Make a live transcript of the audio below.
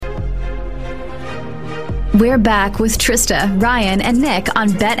We're back with Trista, Ryan, and Nick on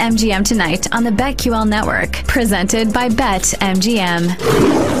BetMGM tonight on the BetQL network. Presented by BetMGM.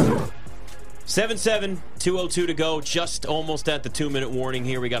 7-7, 2:02 to go. Just almost at the 2-minute warning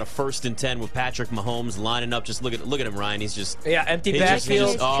here. We got a 1st and 10 with Patrick Mahomes lining up. Just look at him, Ryan. He's just empty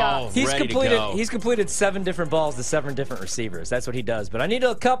backfield. He's completed 7 different balls to 7 different receivers. That's what he does. But I need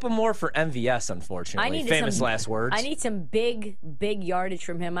a couple more for MVS. Unfortunately, famous last words. I need some big yardage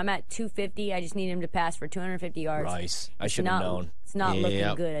from him. I'm at 250. I just need him to pass for 250 yards. Rice. I should have known. It's not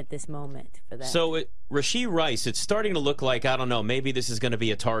looking good at this moment for that. So, Rashee Rice, it's starting to look like, I don't know, maybe this is going to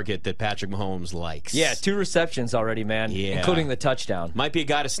be a target that Patrick Mahomes likes. Yeah, 2 receptions already, man, including the touchdown. Might be a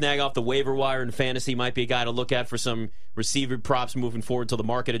guy to snag off the waiver wire in fantasy. Might be a guy to look at for some receiver props moving forward till the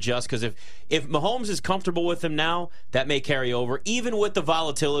market adjusts. Because if Mahomes is comfortable with him now, that may carry over, even with the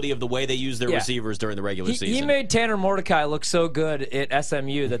volatility of the way they use their receivers during the regular season. He made Tanner Mordecai look so good at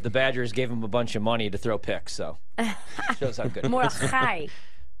SMU that the Badgers gave him a bunch of money to throw picks. So shows how good. Mordecai.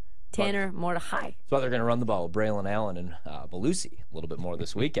 Tanner Mordecai. That's why they're going to run the ball with Braylon Allen and Belusi a little bit more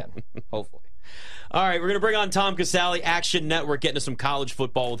this weekend, hopefully. All right, we're going to bring on Tom Casale, Action Network, getting to some college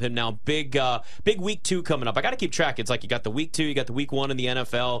football with him now. Big week 2 coming up. I got to keep track. It's like you got the week 2, you got the week 1 in the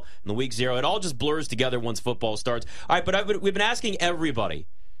NFL, and the week 0. It all just blurs together once football starts. All right, but we've been asking everybody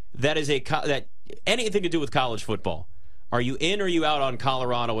that anything to do with college football. Are you in or are you out on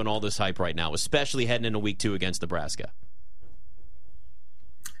Colorado and all this hype right now, especially heading into week 2 against Nebraska?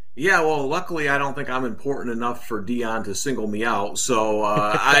 Yeah, well, luckily I don't think I'm important enough for Dion to single me out. So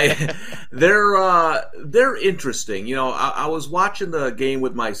they're interesting. You know, I was watching the game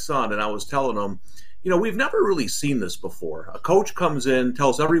with my son, and I was telling him, you know, we've never really seen this before. A coach comes in,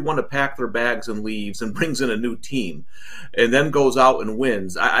 tells everyone to pack their bags and leaves, and brings in a new team, and then goes out and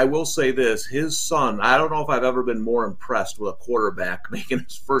wins. I will say this, his son, I don't know if I've ever been more impressed with a quarterback making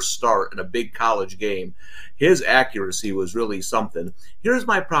his first start in a big college game. His accuracy was really something. Here's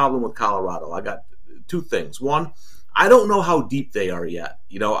my problem with Colorado. I got 2 things. One, I don't know how deep they are yet.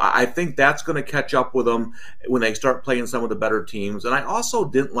 You know, I think that's going to catch up with them when they start playing some of the better teams. And I also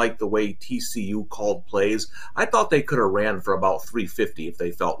didn't like the way TCU called plays. I thought they could have ran for about 350 if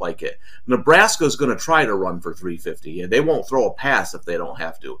they felt like it. Nebraska's going to try to run for 350, and they won't throw a pass if they don't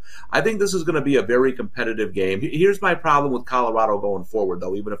have to. I think this is going to be a very competitive game. Here's my problem with Colorado going forward,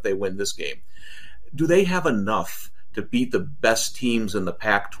 though, even if they win this game. Do they have enough to beat the best teams in the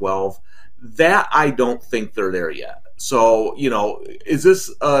Pac-12? That I don't think they're there yet. So, you know, is this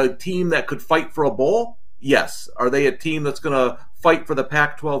a team that could fight for a bowl? Yes. Are they a team that's going to fight for the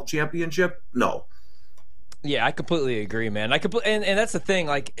Pac-12 championship? No. Yeah, I completely agree, man. And that's the thing.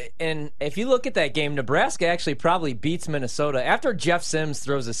 Like, and if you look at that game, Nebraska actually probably beats Minnesota. After Jeff Sims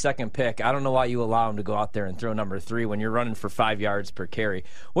throws a second pick, I don't know why you allow him to go out there and throw number 3 when you're running for 5 yards per carry.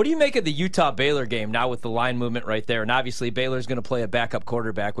 What do you make of the Utah-Baylor game now with the line movement right there? And obviously Baylor's going to play a backup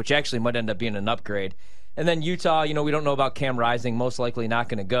quarterback, which actually might end up being an upgrade. And then Utah, you know, we don't know about Cam Rising, most likely not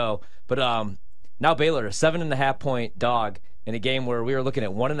going to go. But now Baylor, a 7.5-point dog in a game where we were looking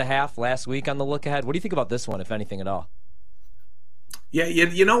at 1.5 last week on the look ahead. What do you think about this one, if anything at all? Yeah,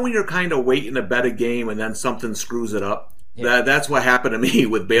 you know when you're kind of waiting to bet a game and then something screws it up? Yeah. That's what happened to me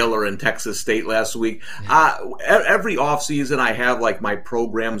with Baylor and Texas State last week. Every offseason I have like my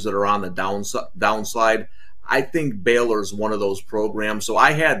programs that are on the downside. I think Baylor's one of those programs. So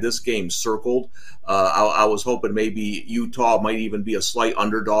I had this game circled. I was hoping maybe Utah might even be a slight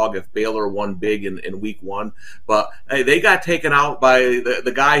underdog if Baylor won big in week 1. But hey, they got taken out by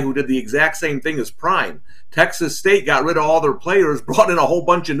the guy who did the exact same thing as Prime. Texas State got rid of all their players, brought in a whole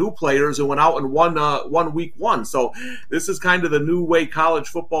bunch of new players, and went out and won week 1. So this is kind of the new way college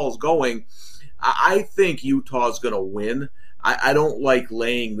football is going. I think Utah's going to win. I don't like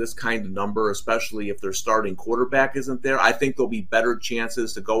laying this kind of number, especially if their starting quarterback isn't there. I think there'll be better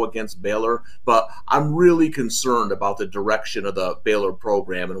chances to go against Baylor, but I'm really concerned about the direction of the Baylor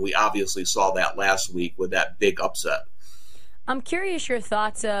program, and we obviously saw that last week with that big upset. I'm curious your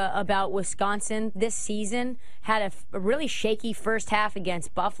thoughts about Wisconsin this season. Had a really shaky first half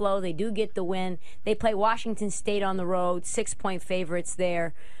against Buffalo. They do get the win. They play Washington State on the road, 6-point favorites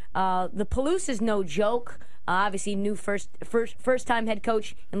there. The Palouse is no joke. Obviously, new first-time head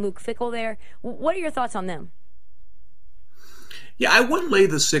coach and Luke Fickell there. What are your thoughts on them? Yeah, I wouldn't lay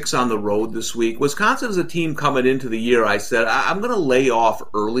the 6 on the road this week. Wisconsin is a team coming into the year. I said I'm going to lay off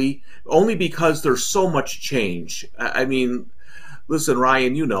early only because there's so much change. I mean, listen,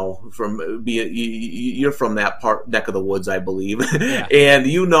 Ryan, you know you're from that neck of the woods, I believe, yeah. And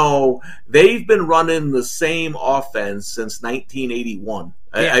you know they've been running the same offense since 1981.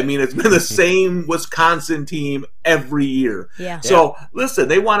 Yeah. I mean, it's been the same Wisconsin team every year. Yeah. So listen,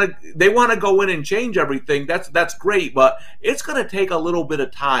 they want to go in and change everything. That's great, but it's going to take a little bit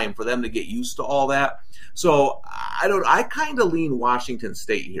of time for them to get used to all that. So I kind of lean Washington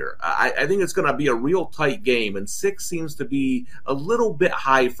State here. I think it's going to be a real tight game, and 6 seems to be a little bit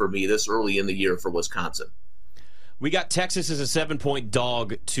high for me this early in the year for Wisconsin. We got Texas as a 7-point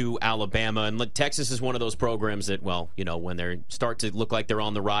dog to Alabama, and look, Texas is one of those programs that, well, you know, when they start to look like they're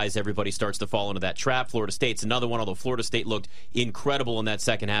on the rise, everybody starts to fall into that trap. Florida State's another one, although Florida State looked incredible in that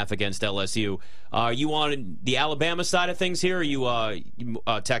second half against LSU. Are you on the Alabama side of things here, or are you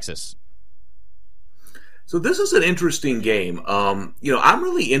Texas? So this is an interesting game. I'm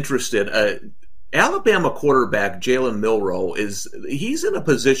really interested. Alabama quarterback Jalen Milroe he's in a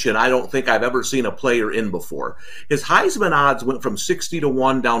position I don't think I've ever seen a player in before. His Heisman odds went from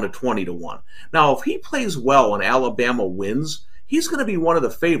 60-1 down to 20-1. Now, if he plays well and Alabama wins, he's going to be one of the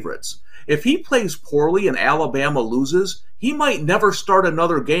favorites. If he plays poorly and Alabama loses, he might never start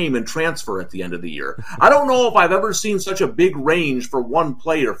another game and transfer at the end of the year. I don't know if I've ever seen such a big range for one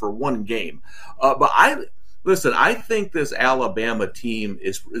player for one game. Listen, I think this Alabama team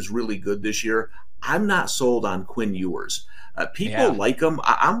is really good this year. I'm not sold on Quinn Ewers. People like him.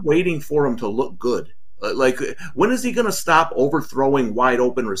 I'm waiting for him to look good. When is he going to stop overthrowing wide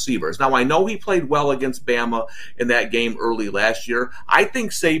open receivers? Now, I know he played well against Bama in that game early last year. I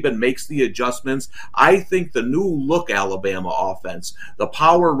think Saban makes the adjustments. I think the new look Alabama offense, the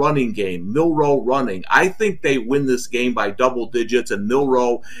power running game, Milroe running, I think they win this game by double digits, and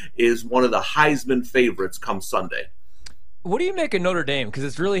Milroe is one of the Heisman favorites come Sunday. What do you make of Notre Dame? Because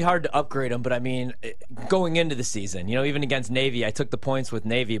it's really hard to upgrade them, but I mean, going into the season, even against Navy, I took the points with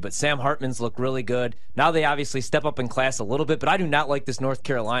Navy, but Sam Hartman's looked really good. Now they obviously step up in class a little bit, but I do not like this North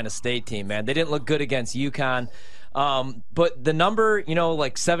Carolina State team, man. They didn't look good against UConn. But the number,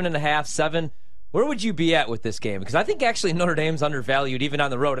 like 7.5, 7, where would you be at with this game? Because I think actually Notre Dame's undervalued even on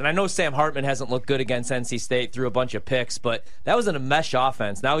the road. And I know Sam Hartman hasn't looked good against NC State, threw a bunch of picks, but that was in a mesh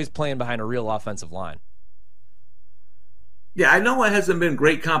offense. Now he's playing behind a real offensive line. Yeah, I know it hasn't been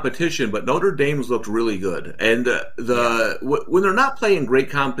great competition, but Notre Dame's looked really good. And when they're not playing great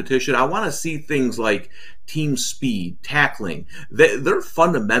competition, I want to see things like team speed, tackling. Their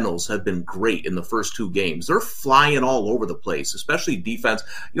fundamentals have been great in the first 2 games. They're flying all over the place, especially defense.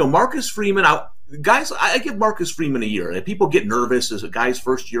 Marcus Freeman, I give Marcus Freeman a year. People get nervous as a guy's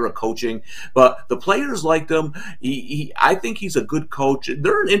first year of coaching, but the players liked him. I think he's a good coach.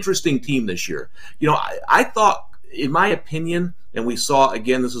 They're an interesting team this year. I thought, in my opinion, and we saw,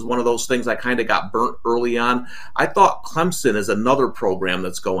 again, this is one of those things I kind of got burnt early on. I thought Clemson is another program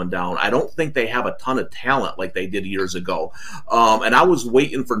that's going down. I don't think they have a ton of talent like they did years ago. And I was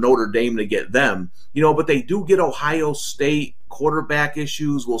waiting for Notre Dame to get them. But they do get Ohio State. Quarterback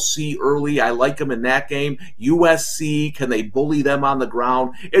issues, we'll see early. I like them in that game. USC, can they bully them on the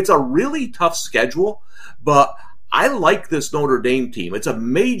ground? It's a really tough schedule, but I like this Notre Dame team. It's a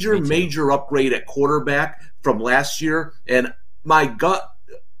major upgrade at quarterback from last year, and my gut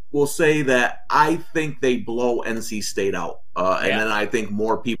will say that I think they blow NC State out. And then I think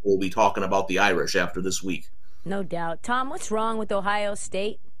more people will be talking about the Irish after this week. No doubt. Tom, what's wrong with Ohio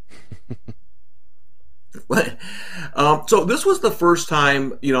State? So this was the first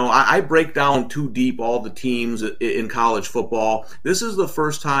time, I break down too deep all the teams in college football. This is the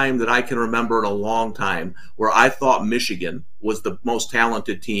first time that I can remember in a long time where I thought Michigan was the most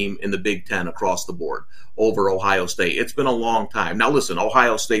talented team in the Big Ten across the board over Ohio State. It's been a long time. Now listen,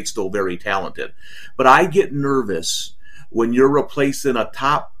 Ohio State's still very talented, but I get nervous when you're replacing a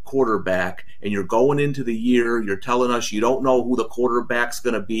top quarterback and you're going into the year, you're telling us you don't know who the quarterback's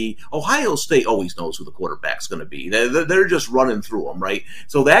going to be. Ohio State always knows who the quarterback's going to be. They're just running through them, right?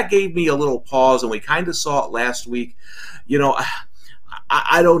 So that gave me a little pause, and we kind of saw it last week.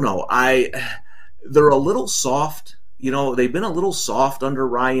 I don't know. They're a little soft. They've been a little soft under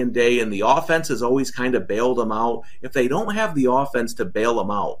Ryan Day, and the offense has always kind of bailed them out. If they don't have the offense to bail them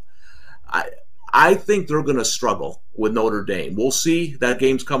out, I think they're going to struggle with Notre Dame. We'll see. That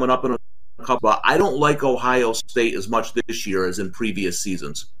game's coming up in a couple, but I don't like Ohio State as much this year as in previous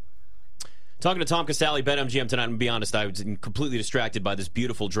seasons. Talking to Tom Casale, BetMGM tonight, and to be honest, I was completely distracted by this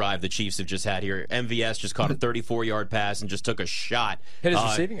beautiful drive the Chiefs have just had here. MVS just caught a 34-yard pass and just took a shot. Hit his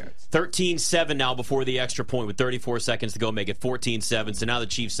receiving yards. 13-7 now before the extra point with 34 seconds to go, make it 14-7. So now the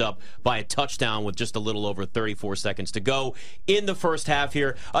Chiefs up by a touchdown with just a little over 34 seconds to go in the first half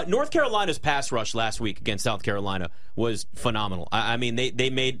here. North Carolina's pass rush last week against South Carolina was phenomenal. I mean, they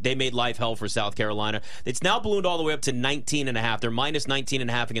made life hell for South Carolina. It's now ballooned all the way up to 19.5. They're minus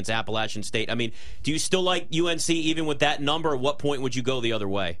 19.5 against Appalachian State. I mean, do you still like UNC even with that number? At what point would you go the other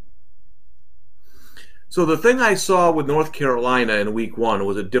way? So the thing I saw with North Carolina in week 1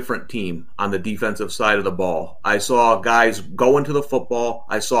 was a different team on the defensive side of the ball. I saw guys going to the football.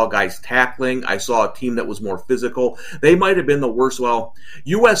 I saw guys tackling. I saw a team that was more physical. They might have been the worst. Well,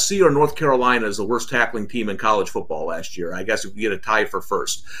 USC or North Carolina is the worst tackling team in college football last year. I guess we could get a tie for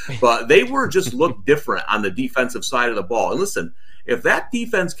first. But they were just looked different on the defensive side of the ball. And listen, if that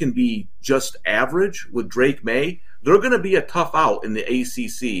defense can be just average with Drake May, they're going to be a tough out in the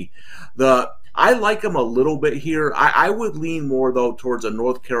ACC. I like them a little bit here. I would lean more, though, towards a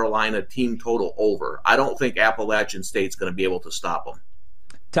North Carolina team total over. I don't think Appalachian State's going to be able to stop them.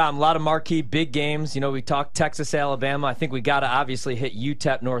 Tom, a lot of marquee big games. We talked Texas, Alabama. I think we got to obviously hit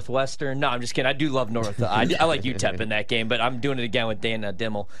UTEP Northwestern. No, I'm just kidding. I do love North. I like UTEP in that game, but I'm doing it again with Dan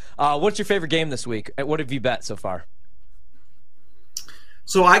Dimmel. What's your favorite game this week? What have you bet so far?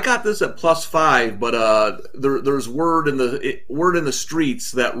 So I got this at +5, but there's word in the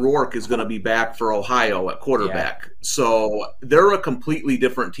streets that Rourke is going to be back for Ohio at quarterback. Yeah. So they're a completely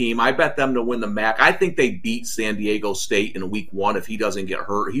different team. I bet them to win the MAC. I think they beat San Diego State in week 1 if he doesn't get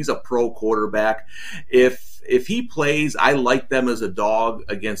hurt. He's a pro quarterback. If he plays, I like them as a dog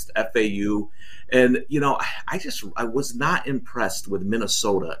against FAU. And I was not impressed with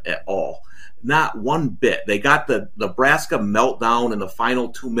Minnesota at all. Not one bit. They got the Nebraska meltdown in the final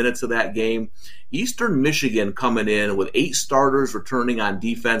 2 minutes of that game. Eastern Michigan coming in with 8 starters returning on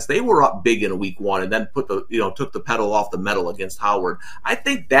defense. They were up big in week 1 and then took the pedal off the metal against Howard. I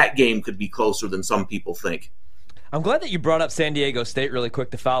think that game could be closer than some people think. I'm glad that you brought up San Diego State really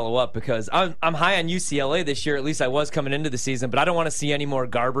quick to follow up because I'm high on UCLA this year. At least I was coming into the season, but I don't want to see any more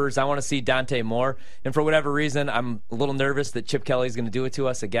Garbers. I want to see Dante Moore. And for whatever reason, I'm a little nervous that Chip Kelly's going to do it to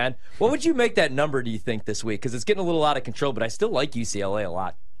us again. What would you make that number, do you think, this week? Because it's getting a little out of control, but I still like UCLA a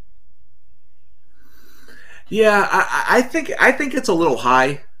lot. Yeah, I think it's a little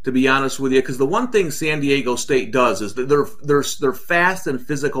high, to be honest with you, because the one thing San Diego State does is that they're fast and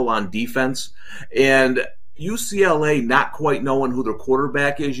physical on defense, and UCLA not quite knowing who their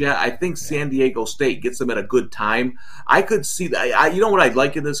quarterback is yet. I think San Diego State gets them at a good time. I could see that. You know what I'd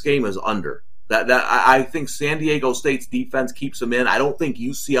like in this game is under. I think San Diego State's defense keeps them in. I don't think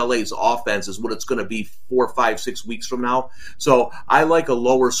UCLA's offense is what it's going to be 4, 5, 6 weeks from now. So I like a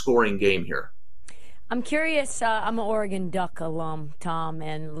lower scoring game here. I'm curious. I'm an Oregon Duck alum, Tom,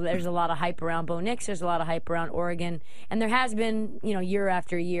 and there's a lot of hype around Bo Nix. There's a lot of hype around Oregon, and there has been, year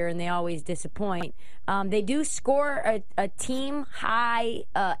after year, and they always disappoint. They do score a team high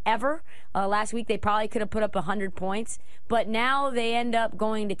ever. Last week they probably could have put up 100 points, but now they end up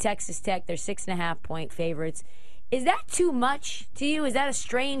going to Texas Tech. They're 6.5-point favorites. Is that too much to you? Is that a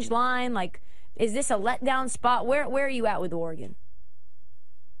strange line? Like, is this a letdown spot? Where are you at with Oregon?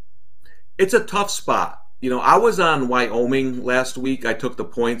 It's a tough spot. I was on Wyoming last week. I took the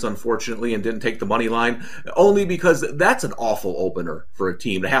points, unfortunately, and didn't take the money line, only because that's an awful opener for a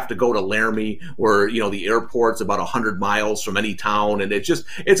team to have to go to Laramie, where the airport's about 100 miles from any town, and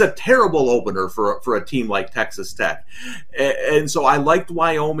it's a terrible opener for a team like Texas Tech. And so I liked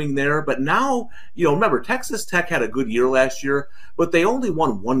Wyoming there, but now remember Texas Tech had a good year last year, but they only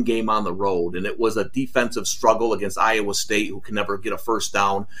won 1 game on the road, and it was a defensive struggle against Iowa State, who can never get a first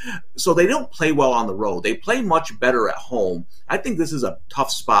down. So they don't play well on the road. They play much better at home. I think this is a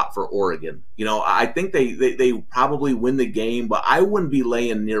tough spot for Oregon. I think they probably win the game, but I wouldn't be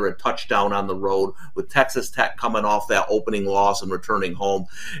laying near a touchdown on the road with Texas Tech coming off that opening loss and returning home.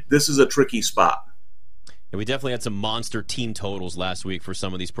 This is a tricky spot. Yeah, we definitely had some monster team totals last week for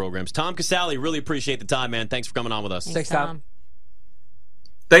some of these programs. Tom Casale, really appreciate the time, man. Thanks for coming on with us. Thanks, Tom.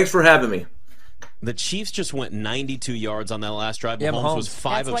 Thanks for having me. The Chiefs just went 92 yards on that last drive. Yeah, Mahomes was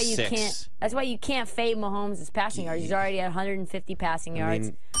 5 of 6. That's why you can't fade Mahomes' passing yards. He's already at 150 passing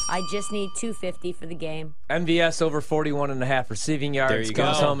yards. I just need 250 for the game. MVS over 41.5 receiving yards. There you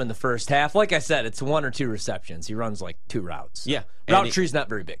comes go. home in the first half. Like I said, it's 1 or 2 receptions. He runs like 2 routes. Yeah. Route tree's not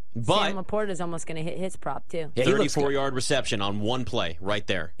very big. But Sam Laporta's almost going to hit his prop, too. Yeah, 34-yard reception on 1 play right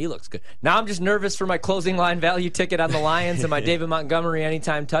there. He looks good. Now I'm just nervous for my closing line value ticket on the Lions and my David Montgomery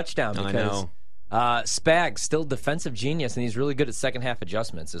anytime touchdown. Because, I know. Spags, still defensive genius, and he's really good at second-half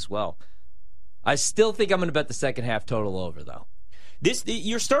adjustments as well. I still think I'm going to bet the second-half total over, though.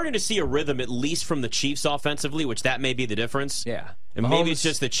 You're starting to see a rhythm, at least from the Chiefs offensively, which that may be the difference. Yeah. And maybe it's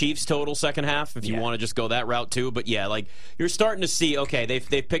just the Chiefs total second half, if you want to just go that route too. But yeah, like you're starting to see, okay,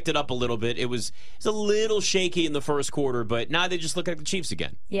 they've picked it up a little bit. It's a little shaky in the first quarter, but now they just look like the Chiefs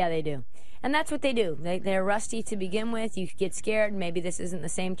again. Yeah, they do. And that's what they do. They're rusty to begin with. You get scared. Maybe this isn't the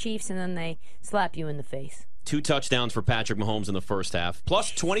same Chiefs, and then they slap you in the face. 2 touchdowns for Patrick Mahomes in the first half,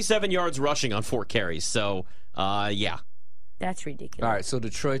 plus 27 yards rushing on 4 carries. So, yeah. That's ridiculous. All right, so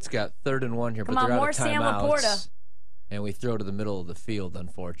Detroit's got 3rd and 1 here, but they're out of Sam Laporta. timeouts. And we throw to the middle of the field,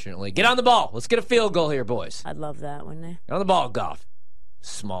 unfortunately. Get on the ball. Let's get a field goal here, boys. I'd love that, wouldn't I? Get on the ball, Goff.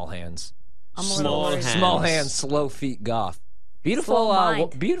 Small hands. I'm a little worried. Small hands, slow feet, Goff.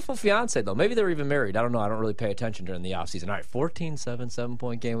 Beautiful fiance, though. Maybe they were even married. I don't know. I don't really pay attention during the offseason. All right, 14-7,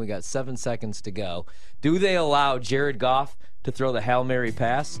 7-point game. We got 7 seconds to go. Do they allow Jared Goff to throw the Hail Mary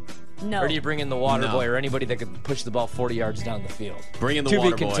pass? No. Or do you bring in the water boy or anybody that could push the ball 40 yards down the field? Bring in the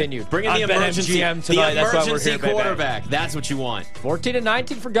water boy. To be continued. Bring in the emergency MGM tonight. The emergency That's why we're here, quarterback. baby. That's what you want.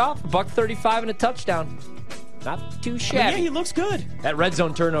 14-19 for Goff. $135 and a touchdown. Not too shabby. Yeah, he looks good. That red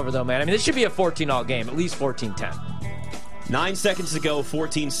zone turnover, though, man. I mean, this should be a 14-all game. At least 14-10. 9 seconds to go,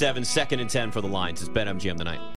 14-7, 2nd and 10 for the Lions. It's BetMGM tonight.